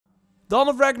Dawn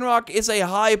of Ragnarok is a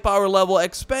high power level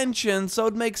expansion, so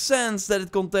it makes sense that it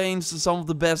contains some of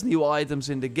the best new items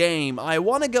in the game. I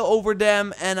want to go over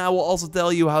them and I will also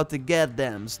tell you how to get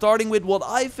them, starting with what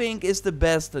I think is the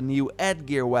best new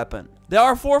Edgear weapon. There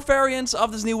are 4 variants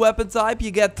of this new weapon type.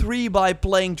 You get 3 by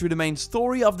playing through the main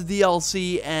story of the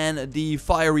DLC and the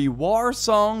Fiery War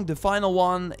song. The final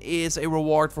one is a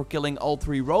reward for killing all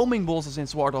 3 roaming bosses in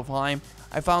Svartalfheim.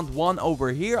 I found one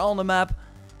over here on the map,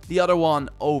 the other one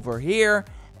over here,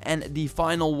 and the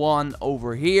final one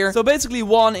over here. So basically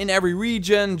one in every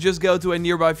region. Just go to a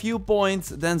nearby viewpoint,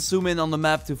 then zoom in on the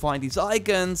map to find these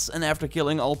icons, and after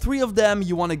killing all 3 of them,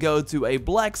 you want to go to a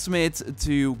blacksmith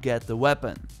to get the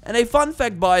weapon. And a fun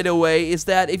fact, by the way, is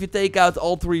that if you take out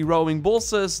all 3 roaming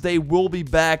bosses, they will be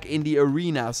back in the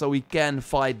arena, so we can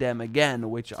fight them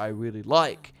again, which I really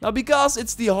like. Now, because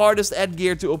it's the hardest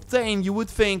Edgear to obtain, you would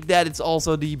think that it's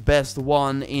also the best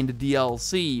one in the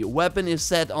DLC. Weapon is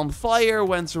set on fire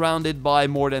when surrounded by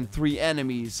more than 3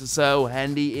 enemies, so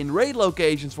handy in raid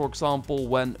locations, for example,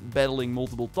 when battling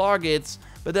multiple targets.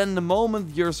 But then the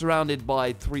moment you're surrounded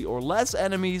by 3 or less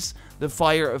enemies, the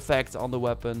fire effect on the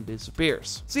weapon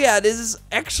disappears. So yeah, this is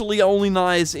actually only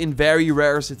nice in very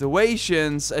rare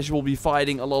situations, as you will be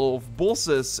fighting a lot of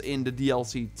bosses in the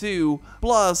DLC too.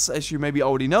 Plus, as you maybe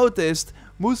already noticed,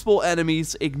 multiple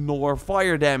enemies ignore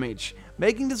fire damage,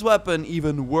 making this weapon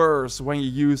even worse when you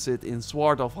use it in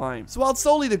Svartalfheim. So while it's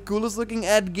totally the coolest looking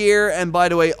Edgear, and by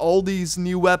the way, all these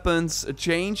new weapons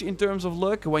change in terms of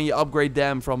look when you upgrade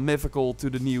them from mythical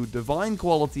to the new divine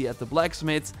quality at the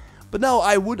blacksmith. But no,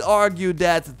 I would argue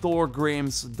that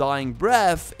Thorgrim's Dying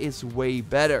Breath is way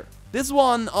better. This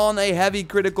one, on a heavy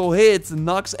critical hit,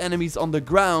 knocks enemies on the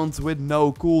ground with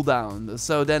no cooldown.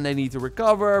 So then they need to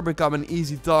recover, become an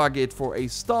easy target for a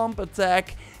stomp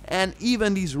attack, and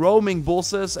even these roaming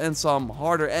bosses and some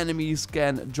harder enemies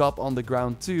can drop on the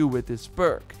ground too with this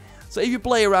perk. So if you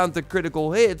play around the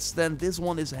critical hits, then this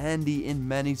one is handy in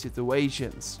many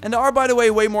situations. And there are, by the way,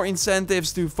 way more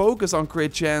incentives to focus on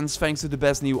crit chance thanks to the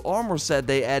best new armor set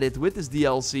they added with this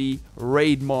DLC,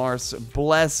 Raidmar's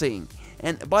Blessing.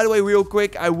 And by the way, real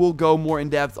quick, I will go more in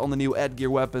depth on the new Edgear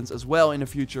weapons as well in a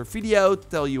future video to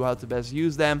tell you how to best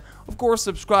use them. Of course,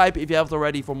 subscribe if you haven't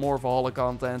already for more Valhalla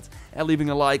content, and leaving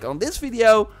a like on this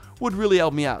video would really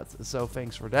help me out, so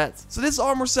thanks for that. So this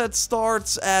armor set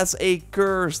starts as a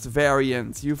cursed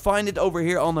variant. You find it over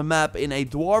here on the map in a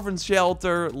dwarven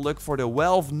shelter, look for the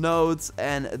wealth nodes,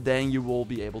 and then you will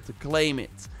be able to claim it.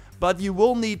 But you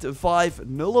will need 5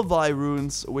 Nullify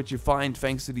runes, which you find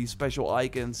thanks to these special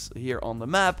icons here on the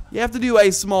map. You have to do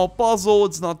a small puzzle,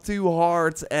 it's not too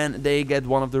hard, and they get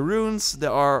one of the runes.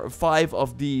 There are 5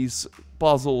 of these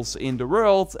puzzles in the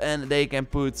world, and they can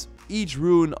put each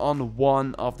rune on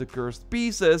one of the cursed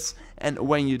pieces, and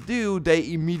when you do,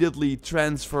 they immediately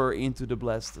transfer into the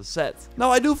blessed set. Now,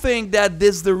 I do think that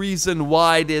this is the reason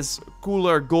why this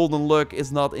cooler golden look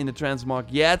is not in the transmog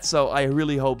yet, so I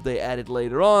really hope they add it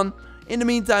later on. In the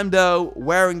meantime though,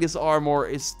 wearing this armor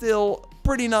is still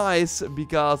pretty nice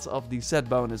because of the set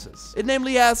bonuses. It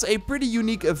namely has a pretty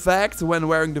unique effect when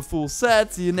wearing the full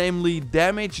set. You namely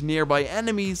damage nearby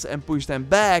enemies and push them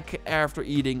back after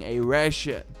eating a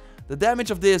ration. The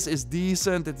damage of this is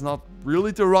decent, it's not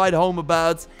really to write home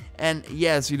about, and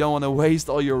yes, you don't want to waste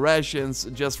all your rations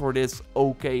just for this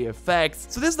okay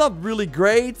effect. So this is not really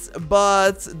great,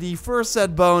 but the first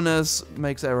set bonus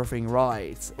makes everything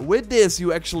right. With this,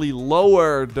 you actually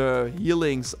lower the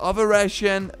healings of a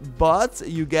ration, but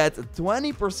you get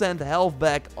 20% health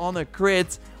back on a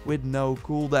crit with no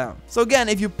cooldown. So again,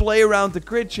 if you play around the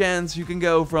crit chance, you can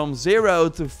go from 0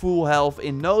 to full health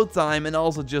in no time, and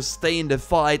also just stay in the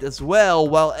fight as well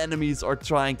while enemies are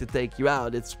trying to take you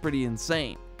out. It's pretty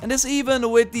insane. And this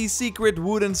even with the secret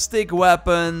wooden stick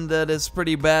weapon that is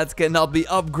pretty bad, cannot be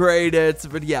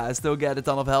upgraded. But yeah, I still get a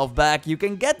ton of health back. You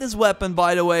can get this weapon,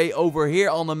 by the way, over here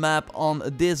on the map on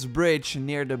this bridge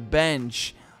near the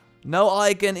bench. No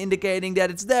icon indicating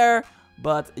that it's there,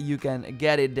 but you can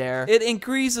get it there. It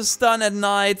increases stun at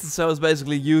night, so it's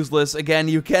basically useless. Again,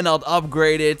 you cannot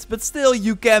upgrade it, but still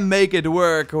you can make it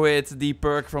work with the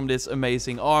perk from this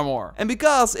amazing armor. And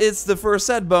because it's the first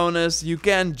set bonus, you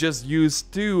can just use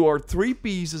 2 or 3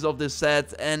 pieces of this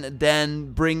set and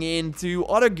then bring in 2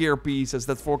 other gear pieces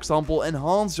that, for example,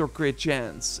 enhance your crit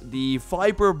chance. The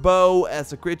Viper bow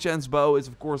as a crit chance bow is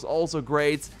of course also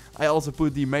great. I also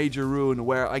put the major rune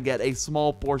where I get a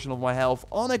small portion of my health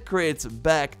on a crit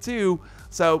back too.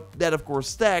 so that of course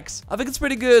stacks. I think it's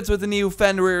pretty good with the new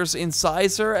Fenrir's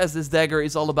Incisor, as this dagger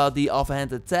is all about the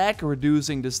offhand attack,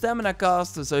 reducing the stamina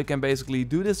cost, so you can basically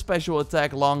do this special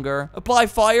attack longer. Apply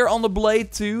fire on the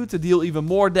blade too to deal even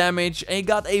more damage, and you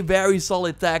got a very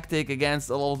solid tactic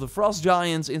against a lot of the frost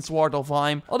giants in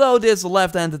Svartalfheim, although this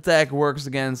left hand attack works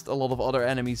against a lot of other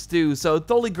enemies too, so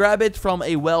totally grab it from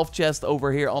a wealth chest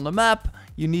over here on the map.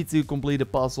 You need to complete a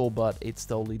puzzle, but it's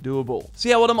totally doable. So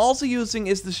yeah, what I'm also using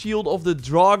is the Shield of the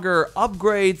Draugr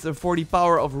upgrade for the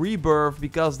power of rebirth,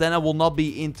 because then I will not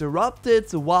be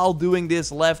interrupted while doing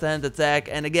this left hand attack,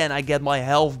 and again I get my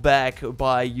health back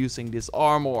by using this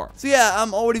armor. So yeah,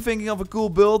 I'm already thinking of a cool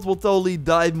build. We'll totally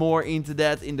dive more into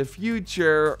that in the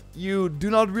future. You do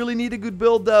not really need a good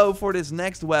build though for this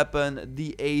next weapon,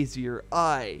 the Aesir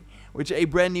Eye, which is a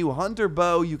brand new hunter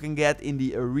bow you can get in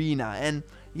the arena, and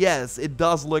yes, it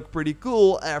does look pretty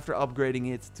cool after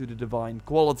upgrading it to the divine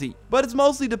quality. But it's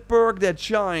mostly the perk that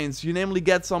shines. You namely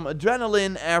get some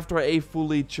adrenaline after a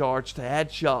fully charged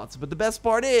headshot. But the best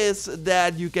part is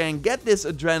that you can get this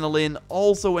adrenaline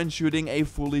also when shooting a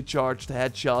fully charged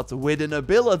headshot with an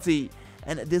ability.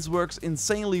 And this works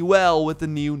insanely well with the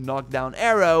new knockdown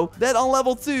arrow that on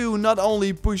level 2 not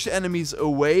only push enemies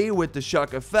away with the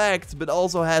shock effect, but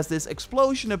also has this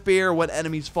explosion appear when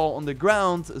enemies fall on the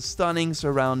ground, stunning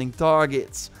surrounding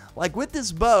targets. Like with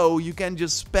this bow, you can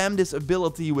just spam this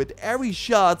ability with every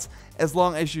shot as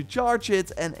long as you charge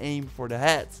it and aim for the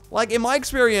head. Like in my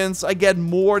experience, I get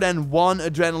more than one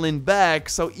adrenaline back,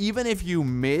 so even if you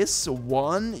miss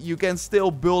one, you can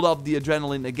still build up the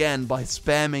adrenaline again by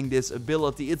spamming this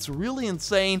ability. It's really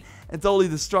insane and totally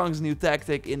the strongest new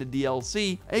tactic in the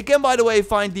DLC. And you can, by the way,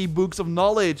 find the books of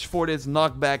knowledge for this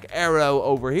knockback arrow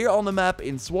over here on the map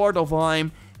in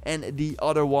Svartalfheim. And the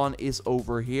other one is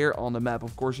over here on the map.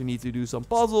 Of course, you need to do some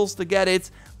puzzles to get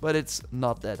it, but it's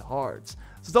not that hard.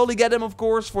 So totally get them, of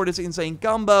course, for this insane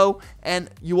combo. And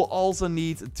you will also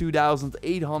need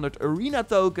 2,800 arena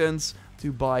tokens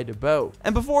to buy the bow.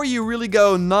 And before you really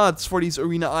go nuts for these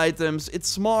arena items, it's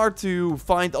smart to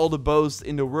find all the bows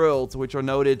in the world, which are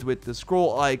noted with the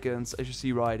scroll icons, as you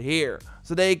see right here.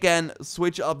 So they can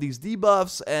switch up these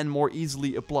debuffs and more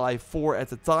easily apply 4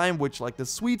 at a time, which like the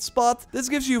sweet spot. This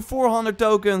gives you 400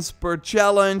 tokens per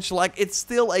challenge. Like, it's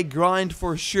still a grind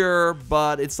for sure,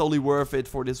 but it's totally worth it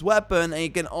for this weapon. And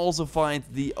you can also find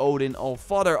the Odin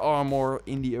Allfather armor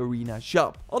in the arena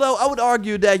shop. Although I would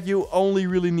argue that you only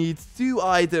really need 2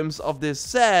 items of this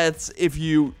set if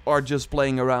you are just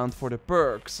playing around for the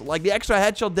perks. Like the extra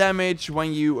headshot damage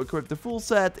when you equip the full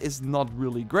set is not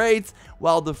really great,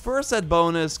 while the first set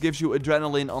bonus gives you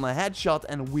adrenaline on a headshot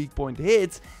and weak point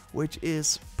hit, which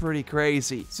is pretty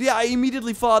crazy. So yeah, I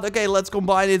immediately thought, okay, let's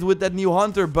combine it with that new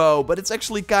hunter bow, but it's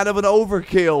actually kind of an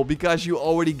overkill because you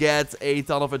already get a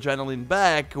ton of adrenaline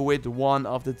back with one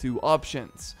of the 2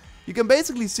 options. You can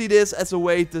basically see this as a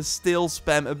way to still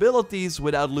spam abilities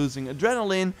without losing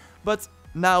adrenaline, but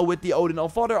now with the Odin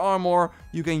Allfather armor,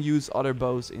 you can use other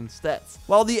bows instead.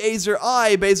 While the Aesir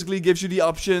Eye basically gives you the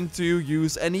option to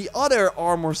use any other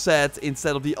armor set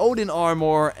instead of the Odin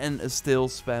armor and still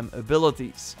spam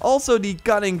abilities. Also, the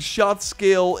cunning shot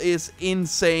skill is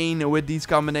insane with these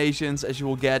combinations, as you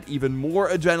will get even more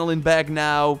adrenaline back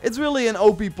now. It's really an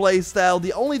OP playstyle.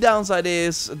 The only downside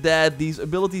is that these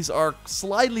abilities are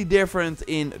slightly different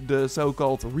in the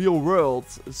so-called real world,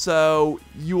 so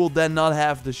you will then not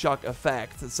have the shock effect.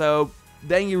 So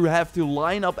then you have to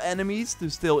line up enemies to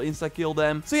still insta-kill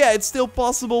them. So yeah, it's still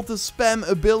possible to spam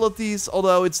abilities,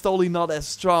 although it's totally not as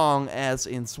strong as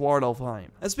in Svartalfheim.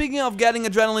 And speaking of getting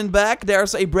adrenaline back,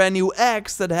 there's a brand new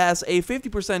axe that has a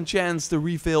 50% chance to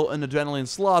refill an adrenaline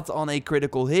slot on a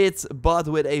critical hit, but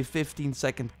with a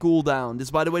 15-second cooldown. This,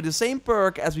 by the way, the same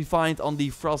perk as we find on the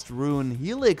Frost Rune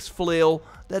Helix Flail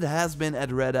that has been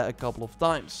at Reda a couple of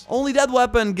times. Only that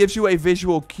weapon gives you a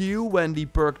visual cue when the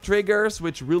perk triggers,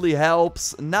 which really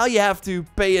helps. Now you have to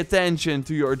pay attention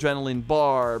to your adrenaline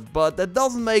bar, but that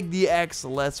doesn't make the axe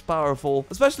less powerful,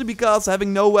 especially because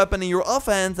having no weapon in your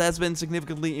offhand has been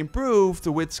significantly improved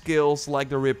with skills like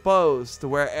the riposte,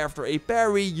 where after a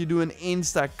parry you do an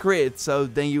insta crit, so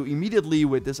then you immediately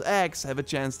with this axe have a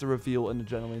chance to reveal an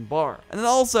adrenaline bar. And then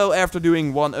also after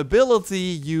doing one ability,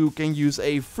 you can use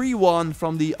a free one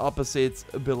from the opposite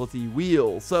ability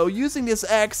wheel. So using this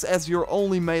axe as your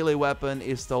only melee weapon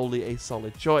is totally a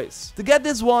solid choice. To get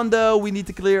this one though, we need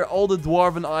to clear all the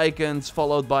dwarven icons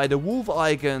followed by the wolf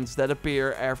icons that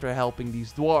appear after helping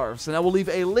these dwarves. And I will leave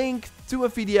a link to a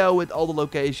video with all the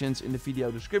locations in the video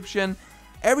description.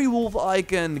 Every wolf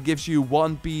icon gives you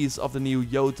one piece of the new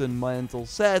Jotun mantle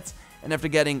set, and after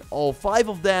getting all 5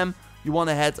 of them, you want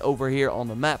to head over here on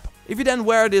the map. If you then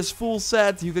wear this full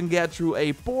set, you can get through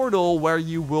a portal where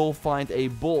you will find a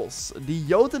boss. The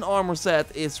Jotun armor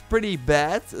set is pretty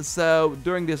bad, so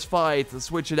during this fight,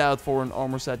 switch it out for an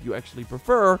armor set you actually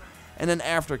prefer. And then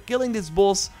after killing this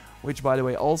boss, which by the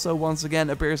way also once again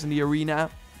appears in the arena,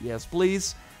 yes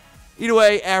please. Either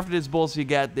way, after this boss you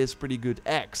get this pretty good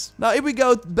axe. Now if we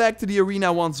go back to the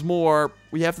arena once more,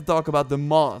 we have to talk about the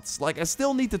mods. Like, I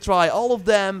still need to try all of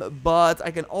them, but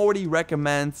I can already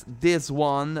recommend this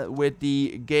one with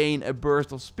the gain a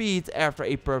burst of speed after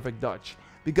a perfect dodge.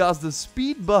 Because the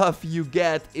speed buff you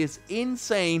get is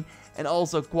insane and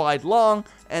also quite long,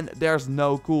 and there's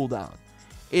no cooldown.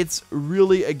 It's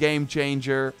really a game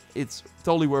changer. It's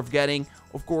totally worth getting.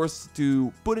 Of course,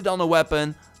 to put it on a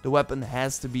weapon, the weapon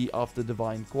has to be of the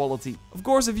divine quality. Of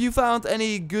course, if you found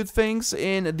any good things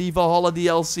in the Valhalla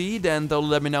DLC, then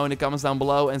totally let me know in the comments down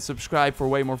below. And subscribe for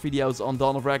way more videos on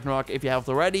Dawn of Ragnarok if you haven't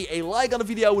already. A like on the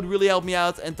video would really help me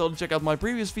out. And totally check out my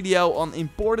previous video on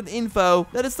important info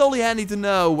that is totally handy to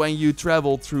know when you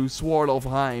travel through Sword of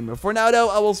Heim. For now though,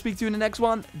 I will speak to you in the next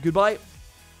one. Goodbye.